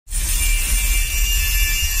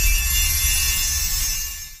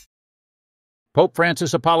Pope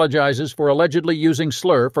Francis apologizes for allegedly using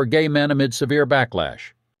slur for gay men amid severe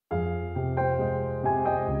backlash.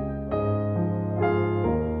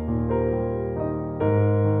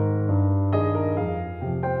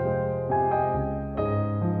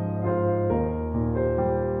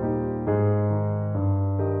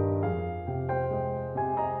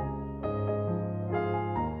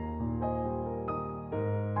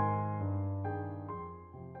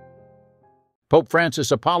 Pope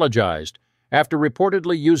Francis apologized after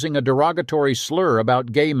reportedly using a derogatory slur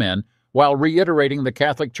about gay men while reiterating the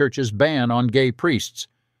Catholic Church's ban on gay priests.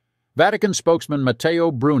 Vatican spokesman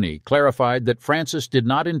Matteo Bruni clarified that Francis did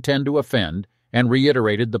not intend to offend and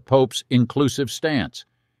reiterated the Pope's inclusive stance.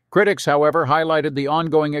 Critics, however, highlighted the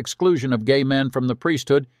ongoing exclusion of gay men from the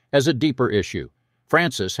priesthood as a deeper issue.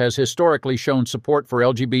 Francis has historically shown support for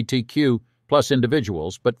LGBTQ plus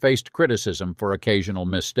individuals, but faced criticism for occasional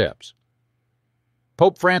missteps.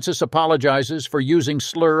 Pope Francis apologizes for using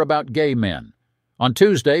slur about gay men. On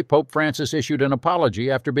Tuesday, Pope Francis issued an apology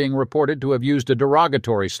after being reported to have used a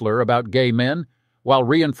derogatory slur about gay men while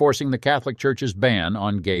reinforcing the Catholic Church's ban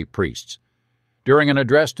on gay priests. During an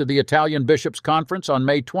address to the Italian Bishops' Conference on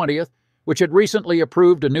May 20th, which had recently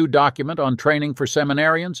approved a new document on training for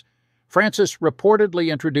seminarians, Francis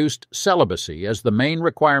reportedly introduced celibacy as the main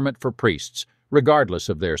requirement for priests, regardless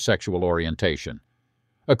of their sexual orientation.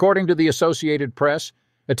 According to the Associated Press,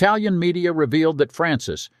 Italian media revealed that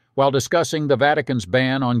Francis, while discussing the Vatican's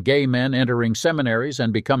ban on gay men entering seminaries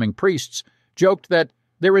and becoming priests, joked that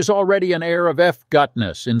there is already an air of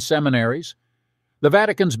F-gutness in seminaries. The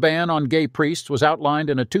Vatican's ban on gay priests was outlined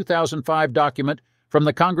in a 2005 document from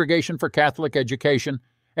the Congregation for Catholic Education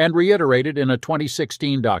and reiterated in a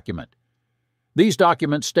 2016 document. These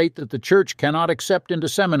documents state that the Church cannot accept into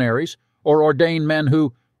seminaries or ordain men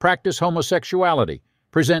who practice homosexuality,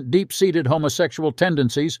 present deep-seated homosexual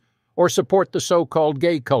tendencies, or support the so-called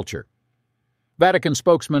gay culture. Vatican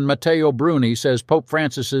spokesman Matteo Bruni says Pope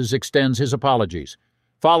Francis extends his apologies.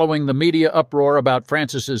 Following the media uproar about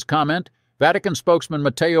Francis's comment, Vatican spokesman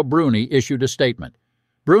Matteo Bruni issued a statement.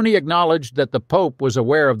 Bruni acknowledged that the Pope was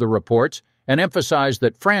aware of the reports and emphasized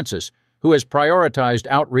that Francis, who has prioritized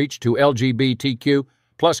outreach to LGBTQ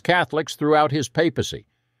plus Catholics throughout his papacy,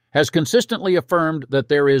 has consistently affirmed that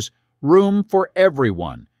there is room for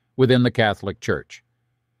everyone within the Catholic Church.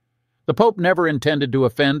 The Pope never intended to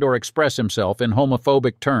offend or express himself in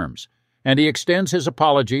homophobic terms, and he extends his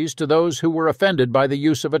apologies to those who were offended by the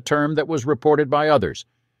use of a term that was reported by others,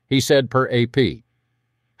 he said per AP.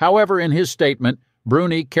 However, in his statement,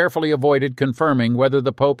 Bruni carefully avoided confirming whether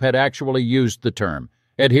the Pope had actually used the term,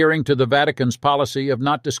 adhering to the Vatican's policy of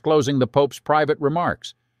not disclosing the Pope's private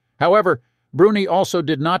remarks. However, Bruni also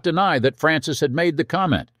did not deny that Francis had made the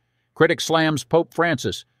comment. Critic slams Pope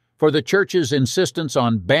Francis for the Church's insistence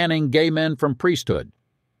on banning gay men from priesthood.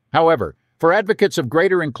 However, for advocates of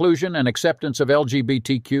greater inclusion and acceptance of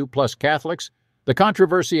LGBTQ plus Catholics, the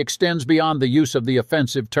controversy extends beyond the use of the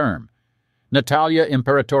offensive term. Natalia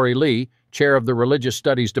Imperatori-Lee, chair of the Religious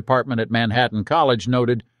Studies Department at Manhattan College,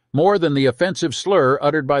 noted, "More than the offensive slur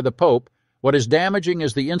uttered by the Pope, what is damaging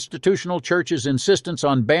is the institutional Church's insistence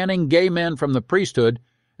on banning gay men from the priesthood,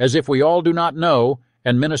 as if we all do not know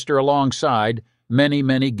and minister alongside many,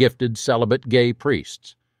 many gifted celibate gay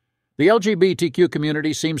priests." The LGBTQ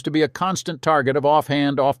community seems to be a constant target of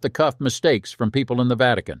offhand, off-the-cuff mistakes from people in the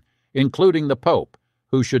Vatican, including the Pope,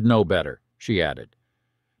 who should know better, she added.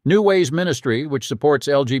 New Ways Ministry, which supports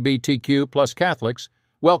LGBTQ plus Catholics,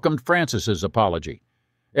 welcomed Francis's apology,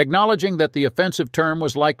 acknowledging that the offensive term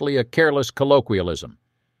was likely a careless colloquialism.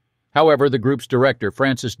 However, the group's director,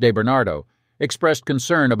 Francis DeBernardo, expressed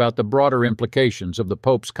concern about the broader implications of the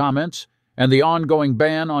Pope's comments and the ongoing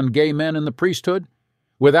ban on gay men in the priesthood.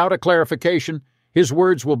 Without a clarification, his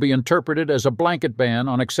words will be interpreted as a blanket ban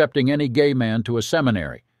on accepting any gay man to a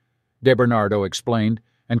seminary, DeBernardo explained,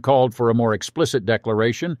 and called for a more explicit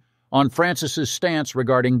declaration on Francis's stance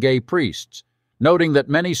regarding gay priests, noting that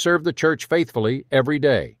many serve the Church faithfully every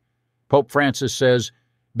day. Pope Francis says,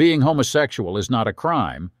 "Being homosexual is not a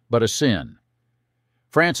crime, but a sin."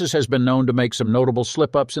 Francis has been known to make some notable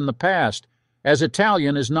slip-ups in the past, as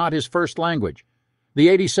Italian is not his first language. The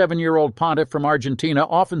 87-year-old pontiff from Argentina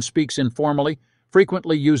often speaks informally,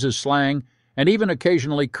 frequently uses slang, and even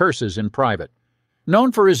occasionally curses in private.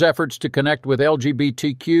 Known for his efforts to connect with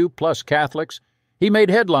LGBTQ plus Catholics, he made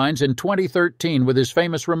headlines in 2013 with his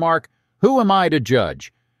famous remark, "Who am I to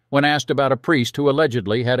judge?" when asked about a priest who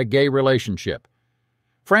allegedly had a gay relationship.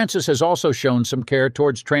 Francis has also shown some care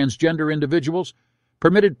towards transgender individuals,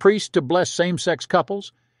 permitted priests to bless same-sex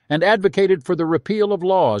couples, and advocated for the repeal of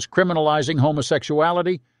laws criminalizing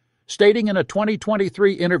homosexuality, stating in a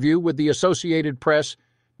 2023 interview with the Associated Press,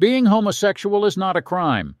 "Being homosexual is not a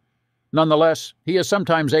crime." Nonetheless, he has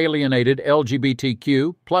sometimes alienated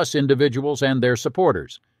LGBTQ plus individuals and their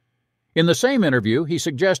supporters. In the same interview, he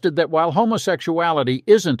suggested that while homosexuality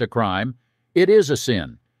isn't a crime, it is a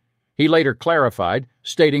sin. He later clarified,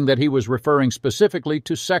 stating that he was referring specifically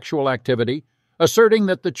to sexual activity, asserting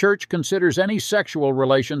that the Church considers any sexual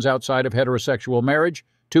relations outside of heterosexual marriage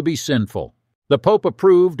to be sinful. The Pope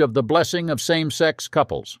approved of the blessing of same-sex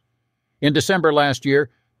couples. In December last year,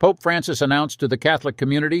 Pope Francis announced to the Catholic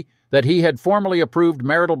community that he had formally approved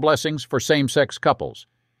marital blessings for same-sex couples.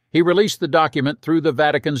 He released the document through the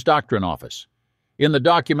Vatican's Doctrine Office. In the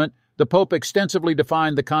document, the Pope extensively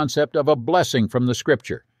defined the concept of a blessing from the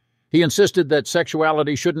Scripture. He insisted that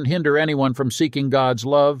sexuality shouldn't hinder anyone from seeking God's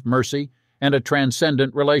love, mercy, and a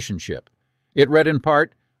transcendent relationship. It read in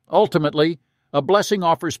part, "Ultimately, a blessing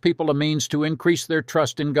offers people a means to increase their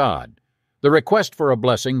trust in God. The request for a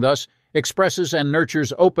blessing, thus, expresses and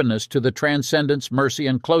nurtures openness to the transcendence, mercy,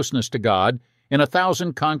 and closeness to God in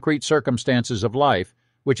 1,000 concrete circumstances of life,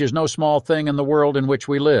 which is no small thing in the world in which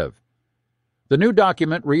we live." The new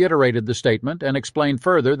document reiterated the statement and explained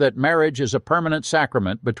further that marriage is a permanent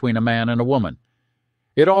sacrament between a man and a woman.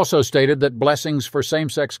 It also stated that blessings for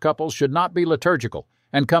same-sex couples should not be liturgical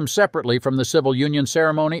and come separately from the civil union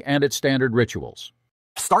ceremony and its standard rituals.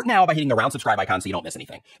 Start now by hitting the round subscribe icon so you don't miss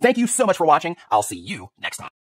anything. Thank you so much for watching. I'll see you next time.